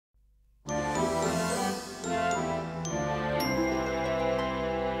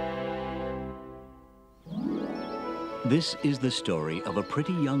This is the story of a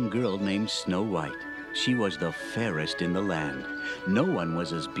pretty young girl named Snow Whte. She was the fairest in the land. No one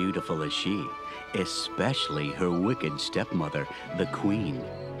was as beautiful as she, especially her wicked stepmother, the queen.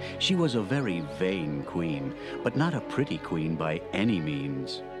 She was a very vain queen, but not a pretty queen by any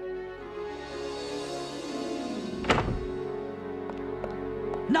means.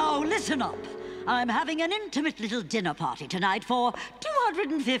 Now listen up. I'm having an intimate little dinner party tonight for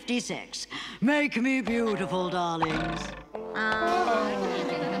 256. Make me beautiful, darlings. I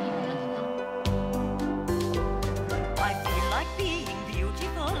feel like being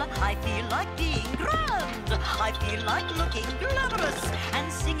beautiful. I feel like being grand. I feel like looking glamorous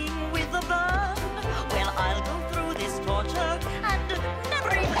and singing with the band. Well, I'll go through this torture and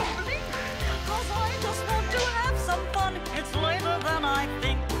never even blink, 'cause I just want to have some fun. It's later than I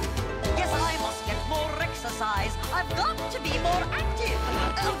think. Yes, I must get more exercise. I've got to be more active.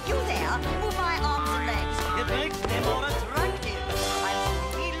 You there, move my arms and legs. It makes me more attractive.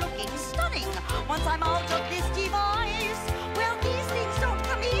 I'll be looking stunning once I'm out of this device. Well, these things don't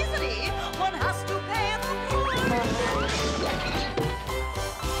come easily. One has to pay the price.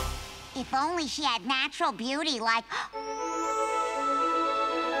 If only she had natural beauty like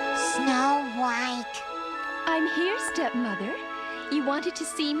Snow Whte. I'm here, stepmother. You wanted to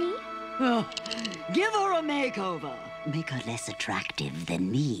see me? Oh, give her a makeover. Make her less attractive than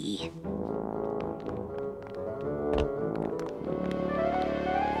me.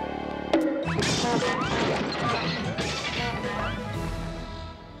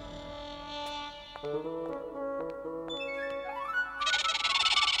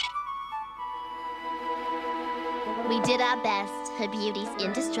 We did our best. Her beauty's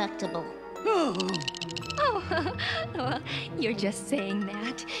indestructible. Oh. Oh, well, you're just saying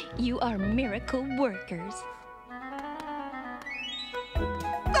that. You are miracle workers.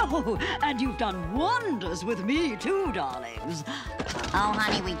 Oh, and you've done wonders with me too, darlings. Oh,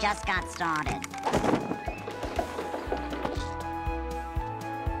 honey, we just got started.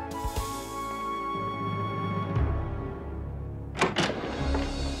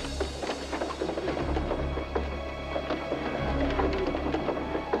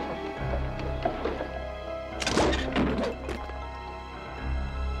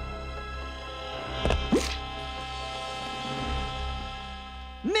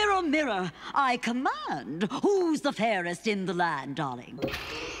 Mirror, mirror, I command. Who's the fairest in the land, darling?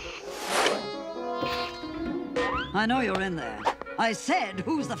 I know you're in there. I said,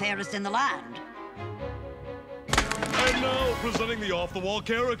 who's the fairest in the land? And now, presenting the off-the-wall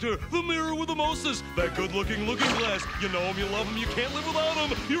character, the mirror with the mostest, that good-looking looking glass. You know him, you love him, you can't live without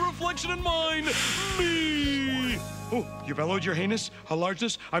him. Your reflection in mine, me. Oh, you bellowed, your highness,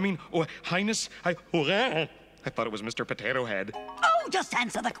 largeness, highness. I thought it was Mr. Potato Head. Oh, just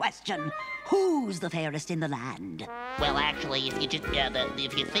answer the question. Who's the fairest in the land? Well, actually, if you just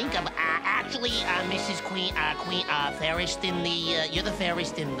if you think of Mrs. Queen, fairest in the you're the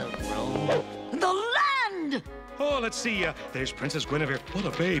fairest in the room. The land! Oh, let's see. There's Princess Guinevere. What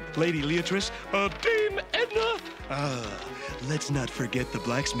a babe. Lady Leatrice. Dame Edna. Let's not forget the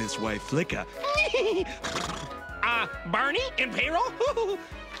blacksmith's wife, Flicka. Barney in payroll.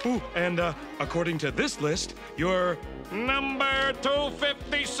 Ooh, and according to this list, you're number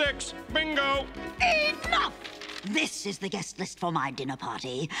 256. Bingo. Enough! This is the guest list for my dinner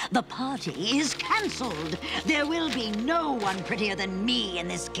party. The party is cancelled. There will be no one prettier than me in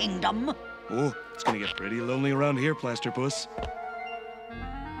this kingdom. Oh, it's gonna get pretty lonely around here, Plasterpuss.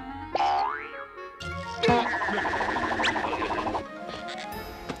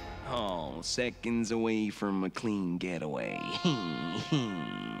 Oh, seconds away from a clean getaway.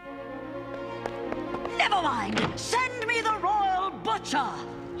 Never mind. Send me the royal butcher.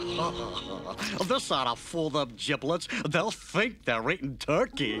 This ought to fool them giblets. They'll think they're eating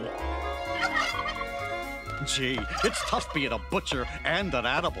turkey. Gee, it's tough being a butcher and an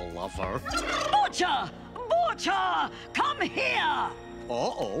animal lover. Butcher! Butcher! Come here!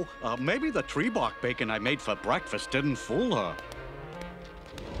 Uh-oh. Maybe the tree bark bacon I made for breakfast didn't fool her.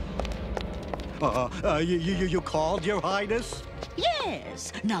 You called, Your Highness?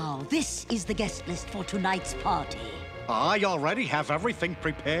 Yes. Now, this is the guest list for tonight's party. I already have everything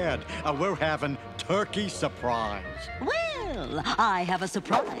prepared. We're having turkey surprise. Well, I have a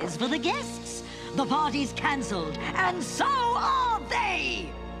surprise for the guests. The party's cancelled, and so are they!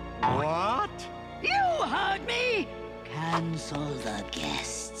 What? You heard me! Cancel the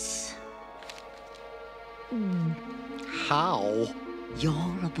guests. How?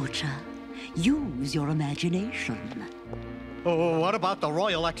 You're a butcher. Use your imagination. Oh, what about the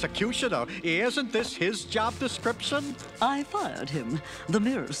royal executioner? Isn't this his job description? I fired him. The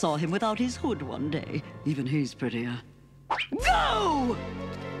mirror saw him without his hood one day. Even he's prettier. Go!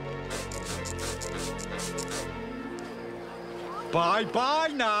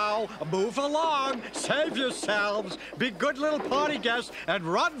 Bye-bye now. Move along. Save yourselves. Be good little party guests and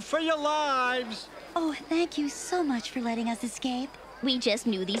run for your lives. Oh, thank you so much for letting us escape. We just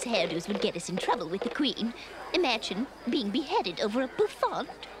knew these hairdos would get us in trouble with the Queen. Imagine being beheaded over a bouffant.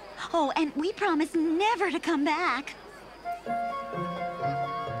 Oh, and we promise never to come back.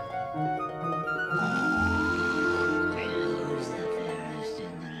 Who's the fairest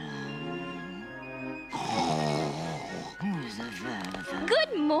in the land? Who's the fairest?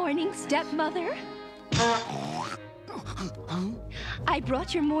 Good morning, stepmother. I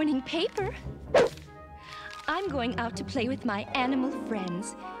brought your morning paper. I'm going out to play with my animal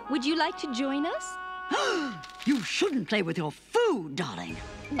friends. Would you like to join us? You shouldn't play with your food, darling.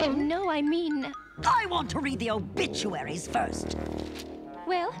 Oh, no, I mean... I want to read the obituaries first.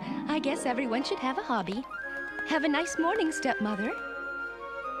 Well, I guess everyone should have a hobby. Have a nice morning, stepmother.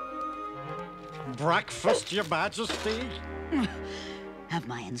 Breakfast, Your Majesty? Have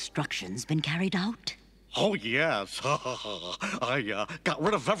my instructions been carried out? Oh, yes. I got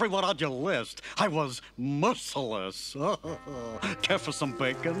rid of everyone on your list. I was merciless. Care for some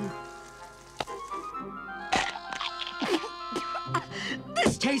bacon?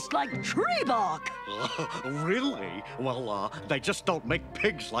 This tastes like tree bark. Really? Well, they just don't make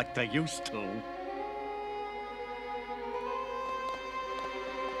pigs like they used to.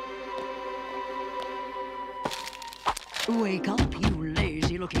 Wake up, you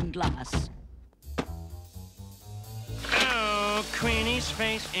lazy-looking glass. Oh, Queenie's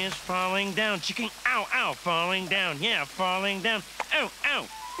face is falling down. Chicken, ow, ow, falling down. Yeah, falling down. Ow, ow.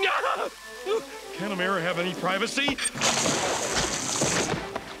 Can a mirror have any privacy?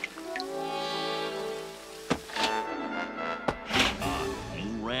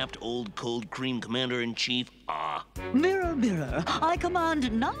 You wrapped old cold cream commander-in-chief. Mirror, mirror, I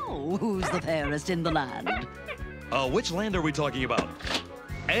command now who's the fairest in the land. Which land are we talking about?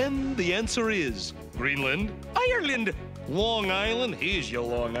 And the answer is Greenland, Ireland, Long Island. Here's your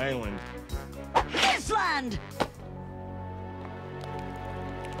Long Island. This land!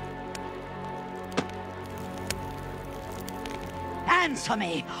 Answer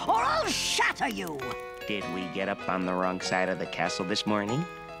me, or I'll shatter you! Did we get up on the wrong side of the castle this morning?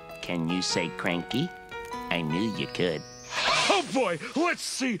 Can you say cranky? I knew you could. Oh boy, let's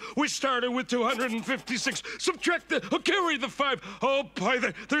see. We started with 256. Subtract the, carry the 5. Oh boy,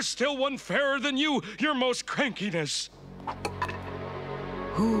 there's still one fairer than you. Your most crankiness.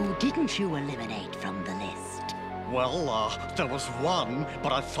 Who didn't you eliminate from the list? Well, there was one,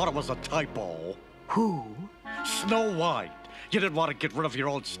 but I thought it was a typo. Who? Snow White. You didn't want to get rid of your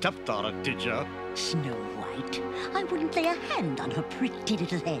own stepdaughter, did you? Snow White. I wouldn't lay a hand on her pretty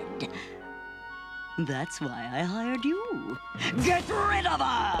little head. That's why I hired you. Get rid of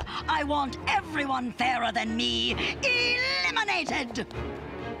her! I want everyone fairer than me eliminated!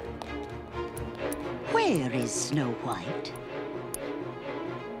 Where is Snow White?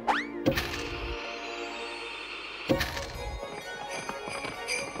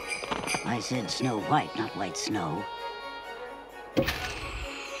 I said Snow White, not white snow.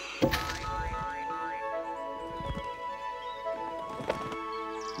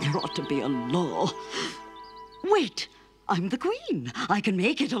 There ought to be a law. Wait, I'm the queen. I can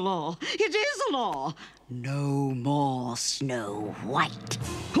make it a law. It is a law. No more Snow White.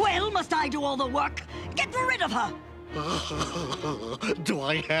 Well, must I do all the work? Get rid of her. Do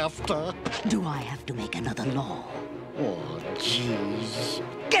I have to? Do I have to make another law? Oh, jeez.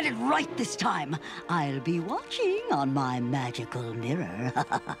 Get it right this time. I'll be watching on my magical mirror.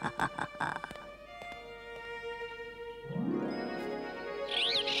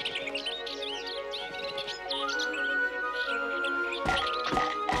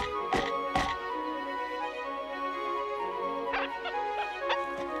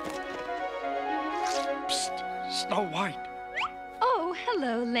 Snow White. Oh,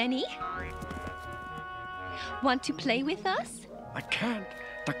 hello, Lenny. Want to play with us? I can't.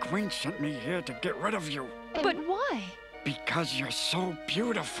 The Queen sent me here to get rid of you. But why? Because you're so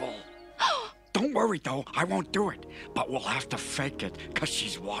beautiful. Don't worry, though. I won't do it. But we'll have to fake it, because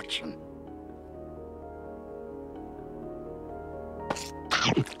she's watching.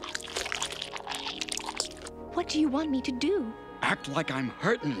 What do you want me to do? Act like I'm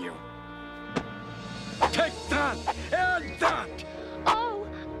hurting you. Take that! And that! Oh,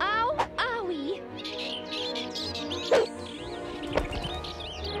 ow, owie.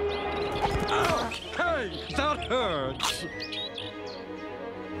 Ouch! Hey, that hurts!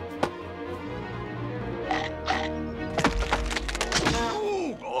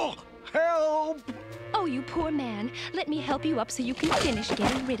 Oh, help! Oh, you poor man. let me help you up so you can finish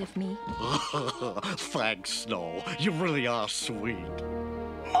getting rid of me. Thanks, Snow. You really are sweet.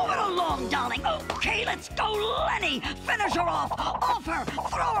 Move it along, darling. Okay, let's go, Lenny. Finish her off. Off her.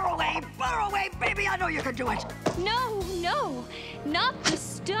 Throw her away. Put her away, baby. I know you can do it. No, no, not the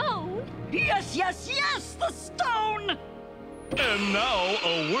stone. Yes, yes, yes, the stone. And now,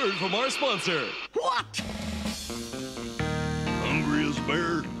 a word from our sponsor. What? Hungry as a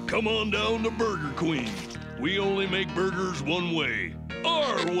bear? Come on down to Burger Queen. We only make burgers one way.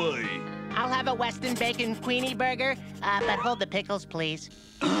 Our way. I'll have a Weston Bacon Queenie burger, but hold the pickles, please.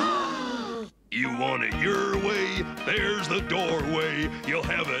 You want it your way? There's the doorway. You'll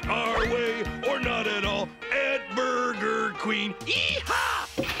have it our way or not at all at Burger Queen.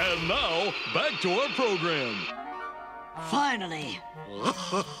 Yeehaw! And now, back to our program. Finally.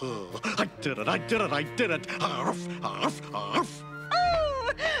 I did it, I did it, I did it. Arf, arf, arf.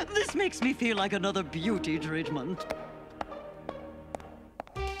 Oh, this makes me feel like another beauty treatment.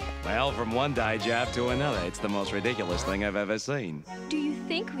 Well, from one dye job to another, it's the most ridiculous thing I've ever seen. Do you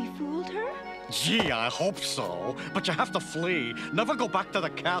think we fooled her? Gee, I hope so. But you have to flee. Never go back to the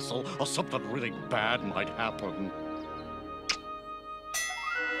castle, or something really bad might happen.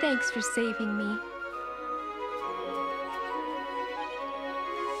 Thanks for saving me.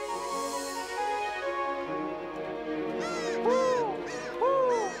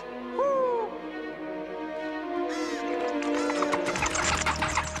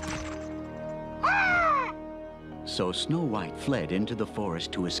 So Snow White fled into the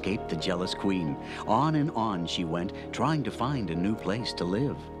forest to escape the jealous queen. On and on she went, trying to find a new place to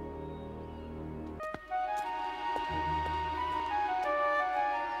live.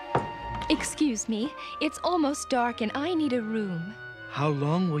 Excuse me, it's almost dark and I need a room. How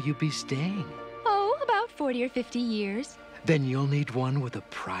long will you be staying? Oh, about 40 or 50 years. Then you'll need one with a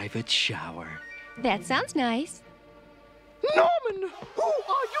private shower. That sounds nice. Norman, who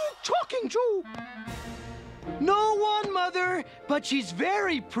are you talking to? No one, Mother, but she's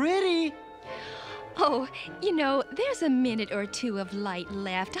very pretty. Oh, you know, there's a minute or two of light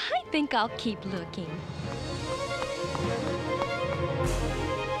left. I think I'll keep looking.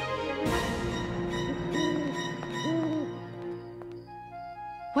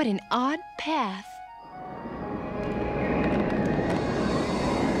 What an odd path.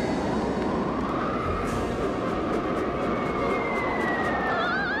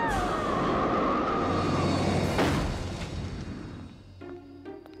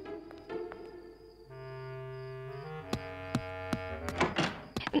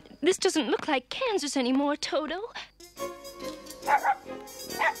 This doesn't look like Kansas anymore, Toto.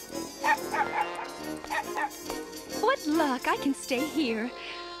 What luck, I can stay here.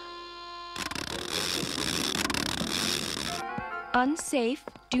 Unsafe,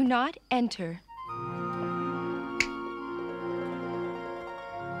 do not enter.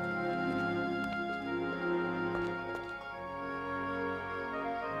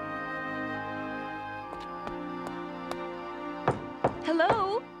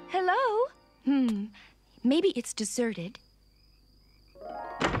 Hello? Hello? Maybe it's deserted.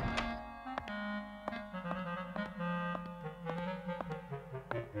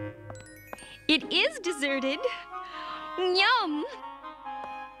 It is deserted. Yum!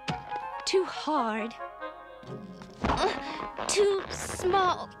 Too hard. Too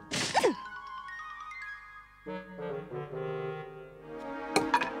small.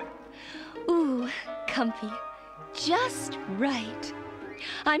 Ooh, comfy. Just right.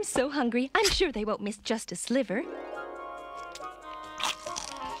 I'm so hungry, I'm sure they won't miss just a sliver.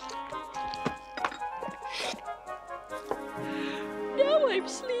 Now I'm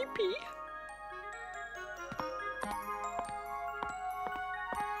sleepy.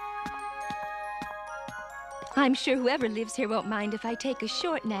 I'm sure whoever lives here won't mind if I take a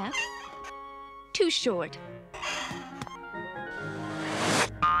short nap. Too short.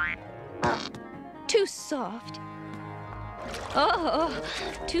 Too soft. Oh,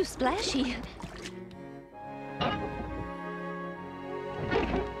 too splashy.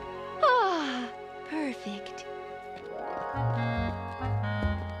 Ah, perfect.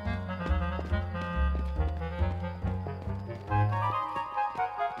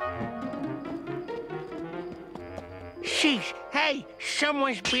 Sheesh, hey,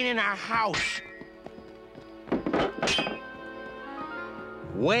 someone's been in our house.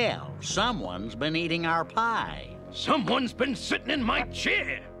 Well, someone's been eating our pie. Someone's been sitting in my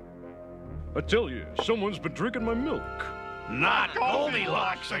chair. I tell you, someone's been drinking my milk. Not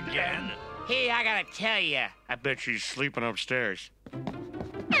Goldilocks again. Hey, I gotta tell you, I bet she's sleeping upstairs.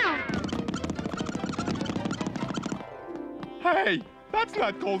 Hey, that's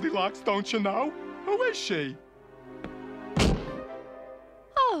not Goldilocks, don't you know? Who is she?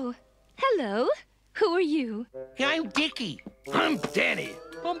 Hello. Who are you? I'm Dickie. I'm Danny.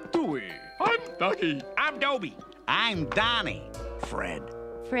 I'm Dewey. I'm Dougie. I'm Dobie. I'm Donnie. Fred.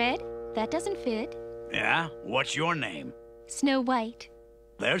 Fred? That doesn't fit. Yeah? What's your name? Snow White.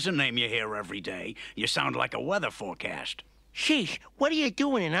 There's a name you hear every day. You sound like a weather forecast. Sheesh, what are you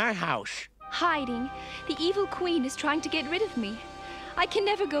doing in our house? Hiding. The evil queen is trying to get rid of me. I can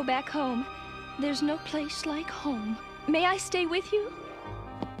never go back home. There's no place like home. May I stay with you?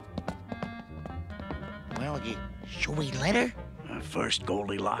 Well, should we let her? First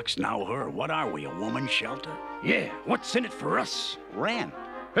Goldilocks, now her. What are we, a woman's shelter? Yeah, what's in it for us? Rent.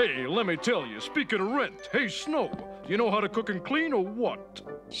 Hey, let me tell you, speaking of rent, hey, Snow, do you know how to cook and clean or what?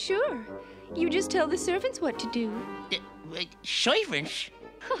 Sure. You just tell the servants what to do. Servants?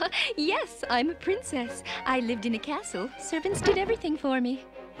 Yes, I'm a princess. I lived in a castle. Servants did everything for me.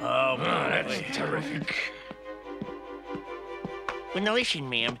 Oh, that's terrific. Well, now listen,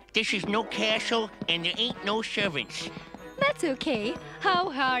 ma'am. This is no castle, and there ain't no servants. That's okay. How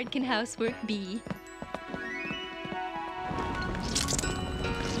hard can housework be?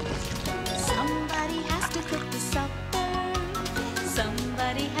 Somebody has to cook the supper.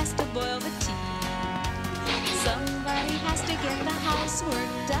 Somebody has to boil the tea. Somebody has to get the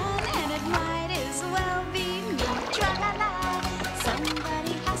housework done, and it might as well be me. Tra-la-la.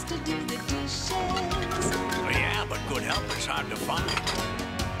 Somebody has to do the dishes. Yeah, but good help is hard to find.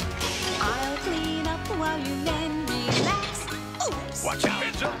 I'll clean up while you then relax. Oops. Watch out.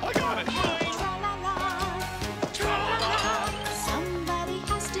 Hands up, I got it. Tra-la-la. Tra-la-la. Somebody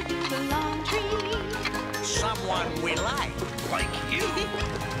has to do the laundry. Someone we like you.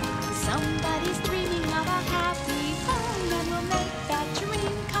 Somebody's dreaming of a happy home, and we'll make that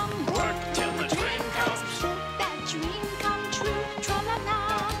dream come. Work till the dream comes. Make that dream come true.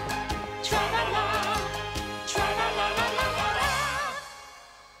 Tra-la-la. Tra-la-la. Tra-la-la-la-la-la.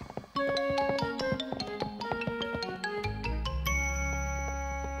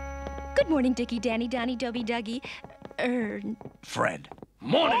 Good morning, Dickie, Danny, Donnie, Dobie, Dougie. Fred.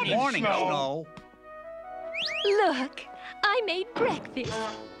 Morning, Morning, Snow. Snow. Look, I made breakfast.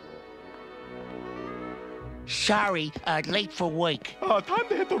 Sorry, late for work. Time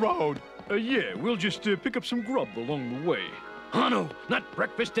to hit the road. Yeah, we'll just pick up some grub along the way. Oh, no, not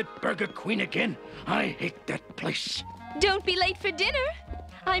breakfast at Burger Queen again. I hate that place. Don't be late for dinner.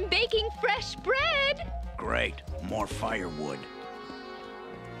 I'm baking fresh bread. Great. More firewood.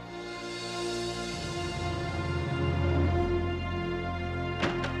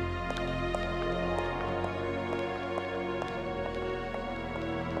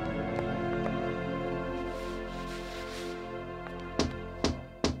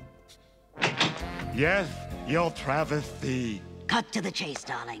 Yes, your travesty. Cut to the chase,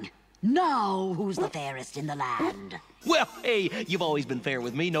 darling. Now, who's the fairest in the land? Well, hey, you've always been fair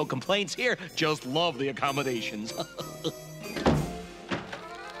with me. No complaints here. Just love the accommodations. No,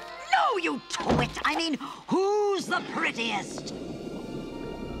 you twit! I mean, who's the prettiest?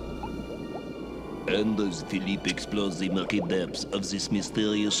 And as Philippe explores the murky depths of this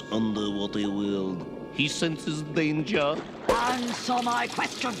mysterious underwater world, he senses danger. Answer my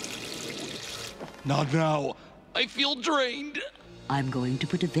question. Not now. I feel drained. I'm going to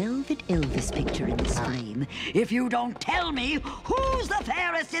put a velvet Elvis picture in this frame if you don't tell me who's the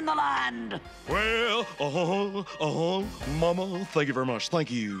fairest in the land. Well, Mama, thank you very much. Thank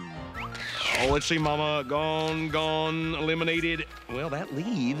you. Oh, let's see, Mama. Gone, eliminated. Well, that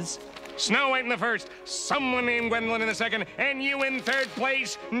leaves Snow White in the first, someone named Gwendolyn in the second, and you in third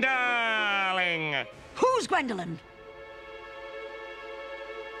place, darling. Who's Gwendolyn?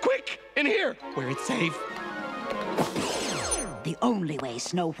 Quick, in here, where it's safe. The only way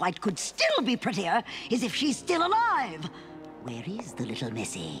Snow White could still be prettier is if she's still alive. Where is the little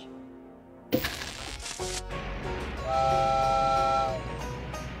missy?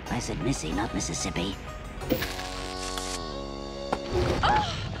 I said Missy, not Mississippi.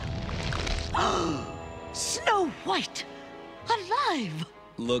 Oh! Snow White! Alive!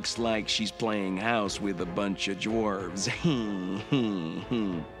 Looks like she's playing house with a bunch of dwarves.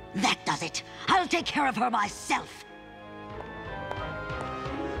 That does it. I'll take care of her myself.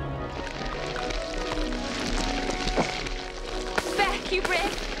 Back, you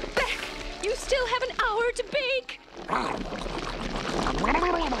bread. Back. You still have an hour to bake.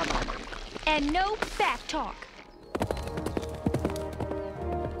 And no back talk.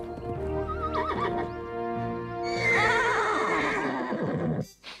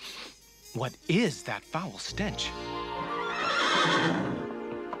 What is that foul stench?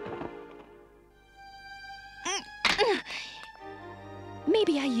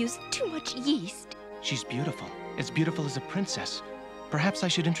 Maybe I used too much yeast. She's beautiful. As beautiful as a princess. Perhaps I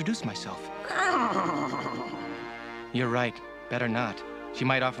should introduce myself. You're right. Better not. She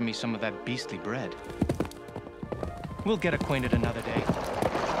might offer me some of that beastly bread. We'll get acquainted another day.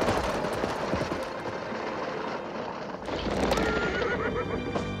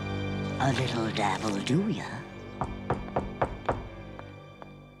 A little dabble, do ya?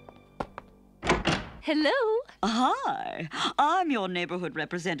 Hello. Hi, I'm your neighborhood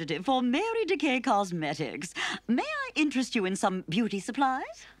representative for Mary Decay Cosmetics. May I interest you in some beauty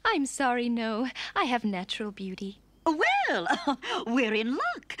supplies? I'm sorry, no. I have natural beauty. Well, we're in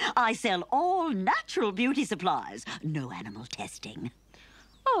luck. I sell all natural beauty supplies. No animal testing.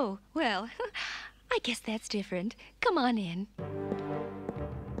 Oh, well, I guess that's different. Come on in.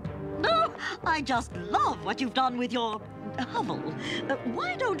 Oh, I just love what you've done with your hovel.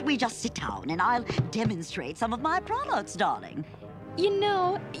 Why don't we just sit down and I'll demonstrate some of my products, darling? You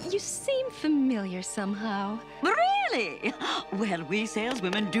know, you seem familiar somehow. Really? Well, we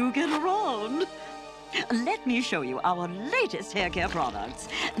saleswomen do get around. Let me show you our latest hair care products.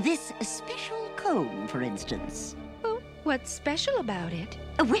 This special comb, for instance. Oh, what's special about it?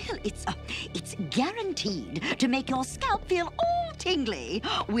 Well, it's guaranteed to make your scalp feel all tingly.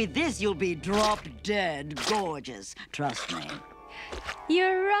 With this, you'll be drop-dead gorgeous. Trust me.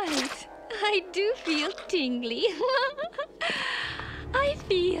 You're right. I do feel tingly. I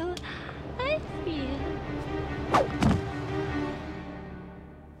feel.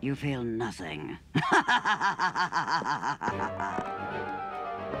 You feel nothing.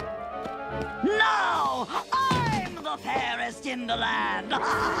 Now, I'm the fairest in the land.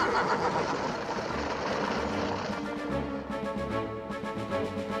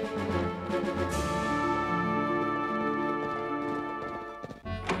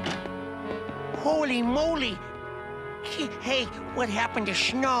 Holy moly! Hey, what happened to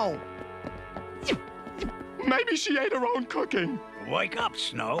Snow? Maybe she ate her own cooking. Wake up,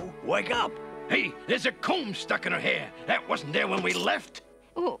 Snow. Wake up. Hey, there's a comb stuck in her hair. That wasn't there when we left.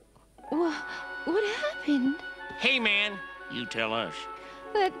 Oh, what happened? Hey, man, you tell us.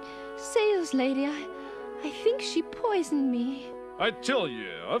 That sales lady, I think she poisoned me. I tell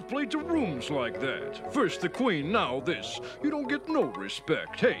you, I've played to rooms like that. First the queen, now this. You don't get no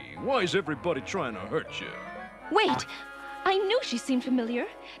respect. Hey, why is everybody trying to hurt you? Wait, I knew she seemed familiar.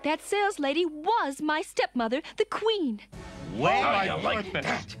 That sales lady was my stepmother, the queen. Well, I like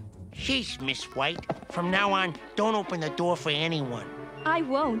that. Jeez, Miss White. From now on, don't open the door for anyone. I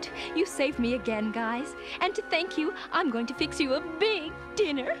won't. You saved me again, guys. And to thank you, I'm going to fix you a big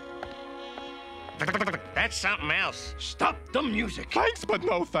dinner. That's something else. Stop the music. Thanks, but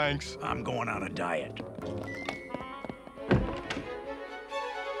no thanks. I'm going on a diet.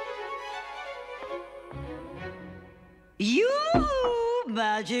 You,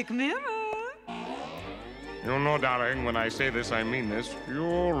 magic mirror. You know, darling, when I say this, I mean this. You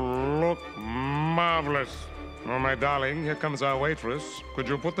look marvelous. Oh, my darling, here comes our waitress. Could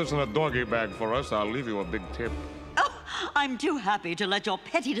you put this in a doggy bag for us? I'll leave you a big tip. Oh, I'm too happy to let your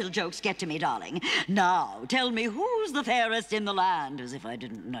petty little jokes get to me, darling. Now, tell me who's the fairest in the land, as if I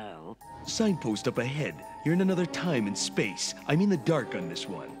didn't know. Signpost up ahead. You're in another time and space. I'm in the dark on this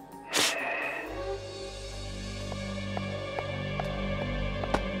one.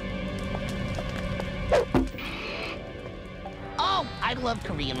 Oh, I love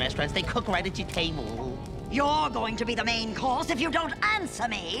Korean restaurants. They cook right at your table. You're going to be the main course if you don't answer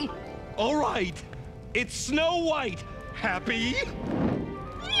me. All right. It's Snow White. Happy?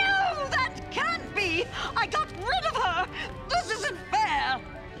 No, that can't be. I got rid of her. This isn't fair.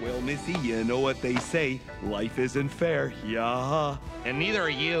 Well, Missy, you know what they say. Life isn't fair. Yeah. And neither are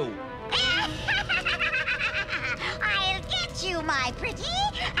you. I'll get you, my pretty,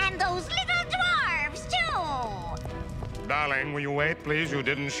 and those little dwarfs, too. Darling, will you wait, please? You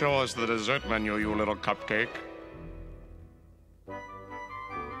didn't show us the dessert menu, you little cupcake.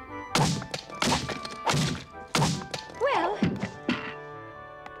 Well,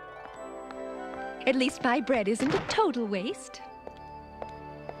 at least my bread isn't a total waste.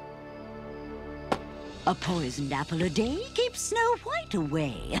 A poisoned apple a day keeps Snow White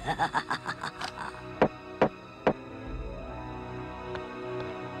away.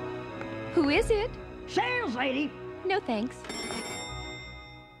 Who is it? Sales lady. No, thanks.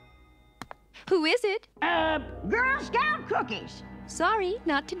 Who is it? Girl Scout cookies. Sorry,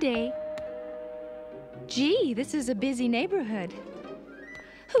 not today. Gee, this is a busy neighborhood.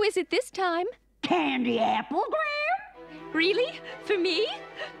 Who is it this time? Candy Apple Graham. Really? For me?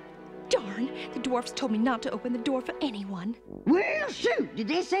 Darn, the dwarfs told me not to open the door for anyone. Well, shoot, did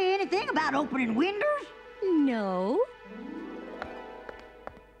they say anything about opening windows? No.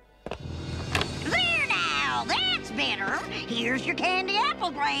 There now, that's that's better. Here's your candy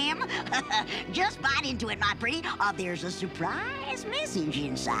apple, Graham. Just bite into it, my pretty. There's a surprise message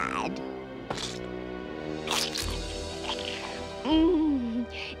inside.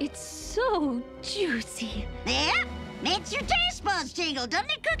 It's so juicy. Yeah, makes your taste buds tingle,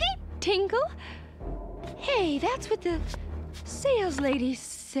 doesn't it, Cookie? Tingle? Hey, that's what the sales lady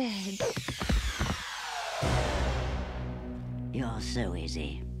said. You're so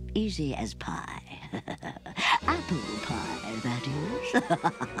easy. Easy as pie. Apple pie, that is.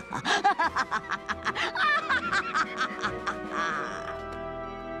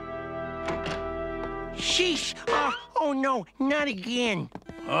 Sheesh! Oh no, not again.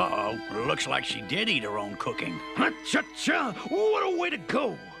 Uh-oh. Looks like she did eat her own cooking. Ha-cha-cha! What a way to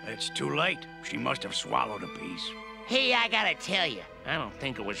go! It's too late. She must have swallowed a piece. Hey, I gotta tell you, I don't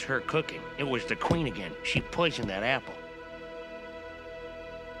think it was her cooking. It was the queen again. She poisoned that apple.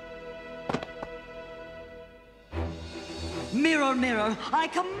 Mirror, mirror, I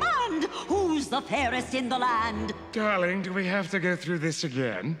command, who's the fairest in the land? Darling, do we have to go through this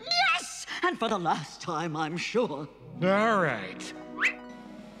again? Yes! And for the last time, I'm sure. All right.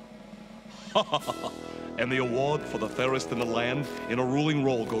 And the award for the fairest in the land in a ruling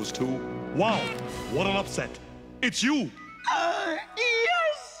role goes to... Wow, what an upset. It's you!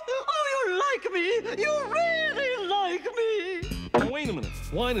 Yes! Oh, you like me! You really like me! Wait a minute.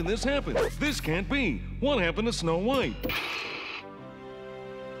 Why did this happen? This can't be. What happened to Snow White?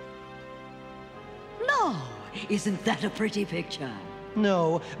 No, isn't that a pretty picture?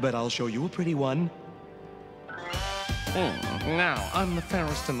 No, but I'll show you a pretty one. Now, I'm the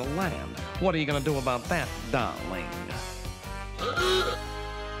fairest in the land. What are you gonna do about that, darling?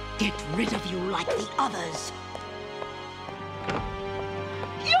 Get rid of you like the others.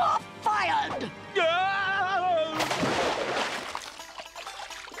 You're fired!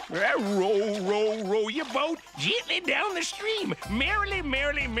 Row, row, row your boat gently down the stream. Merrily,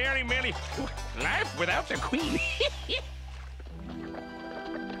 merrily, merrily, merrily. Life without the queen.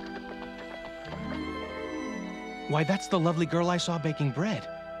 Why, that's the lovely girl I saw baking bread.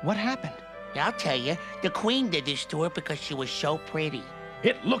 What happened? I'll tell you, the queen did this to her because she was so pretty.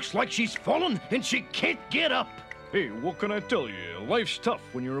 It looks like she's fallen and she can't get up. Hey, what can I tell you? Life's tough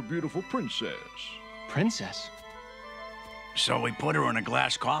when you're a beautiful princess. Princess? So we put her in a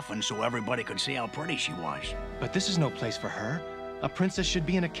glass coffin so everybody could see how pretty she was. But this is no place for her. A princess should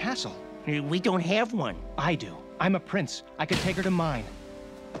be in a castle. We don't have one. I do. I'm a prince. I could take her to mine.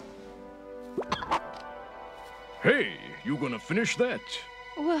 Hey, you gonna finish that?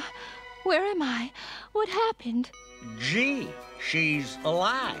 Well, where am I? What happened? Gee, she's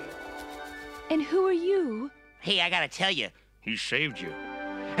alive. And who are you? Hey, I gotta tell you, he saved you.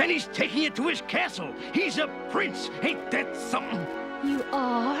 And he's taking it to his castle. He's a prince. Ain't that something? You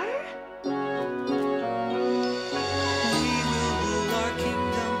are? We will rule our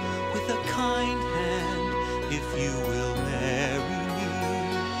kingdom with a kind hand if you will marry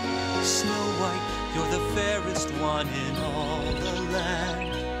me. Snow White, you're the fairest one in all the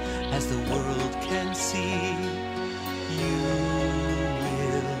land. As the world can see, you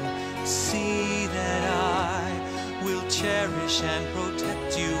will see that I will cherish and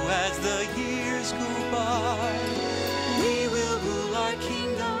protect you as the years go by. We will rule our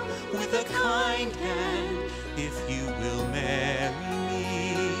kingdom with a kind hand if you will marry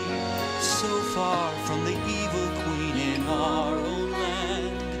me. So far from the evil queen in our own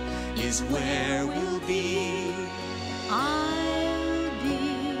land is where we'll be. I'll be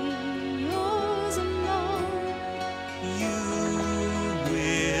yours alone. You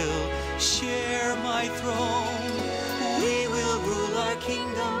will share my throne. We will rule our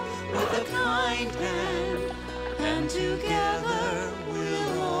kingdom with a kind hand, and together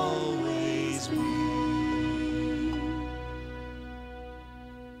we'll always be.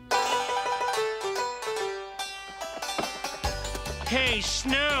 Hey,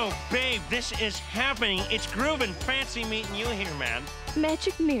 Snow, babe, this is happening. It's grooving. Fancy meeting you here, man.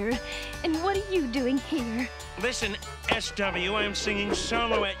 Magic mirror. And what are you doing here? Listen, SW, I'm singing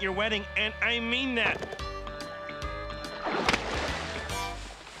solo at your wedding, and I mean that.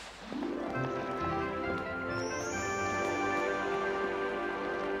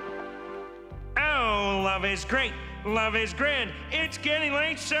 Oh, love is great. Love is grand. It's getting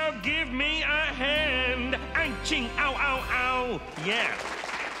late, so give me a hand. Ching, ow, ow, ow. Yeah.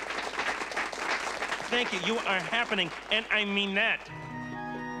 Thank you. You are happening, and I mean that.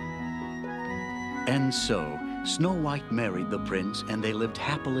 And so, Snow White married the prince, and they lived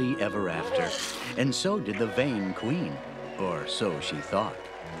happily ever after. And so did the vain queen, or so she thought.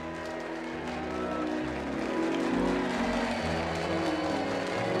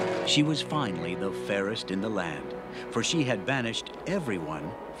 She was finally the fairest in the land. for she had banished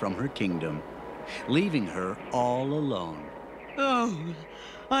everyone from her kingdom, leaving her all alone. Oh,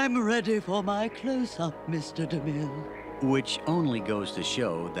 I'm ready for my close-up, Mr. DeMille. Which only goes to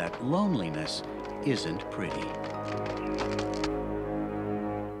show that loneliness isn't pretty.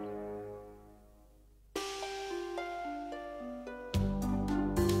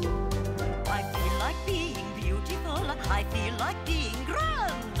 I feel like being beautiful. I feel like being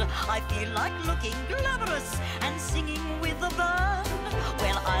grand. I feel like looking glamorous and singing with the band.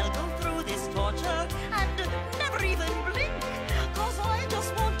 Well, I'll go through this torture and never even blink, 'cause I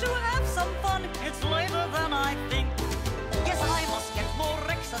just want to have some fun. It's later than I think. Yes, I must get more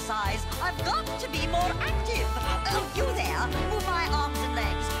exercise. I've got to be more active. Oh, you there, move my arms and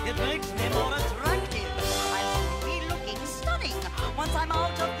legs. It makes me more attractive. I'll soon be looking stunning once I'm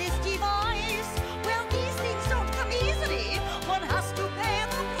out of this device. Well, these things don't come easily. One has to pay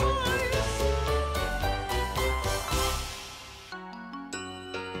the price.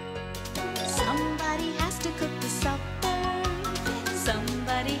 Somebody has to cook the supper.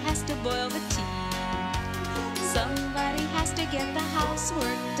 Somebody has to boil the tea. Somebody has to get the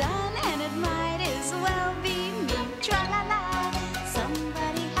housework done, and it might as well be me. Tra-la-la.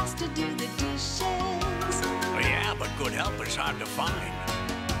 Somebody has to do the dishes. Yeah, but good help is hard to find.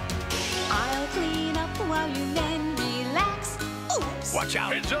 I'll clean up while you then relax. Oops. Watch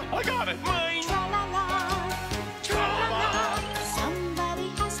out. Heads up, I got it. Mine.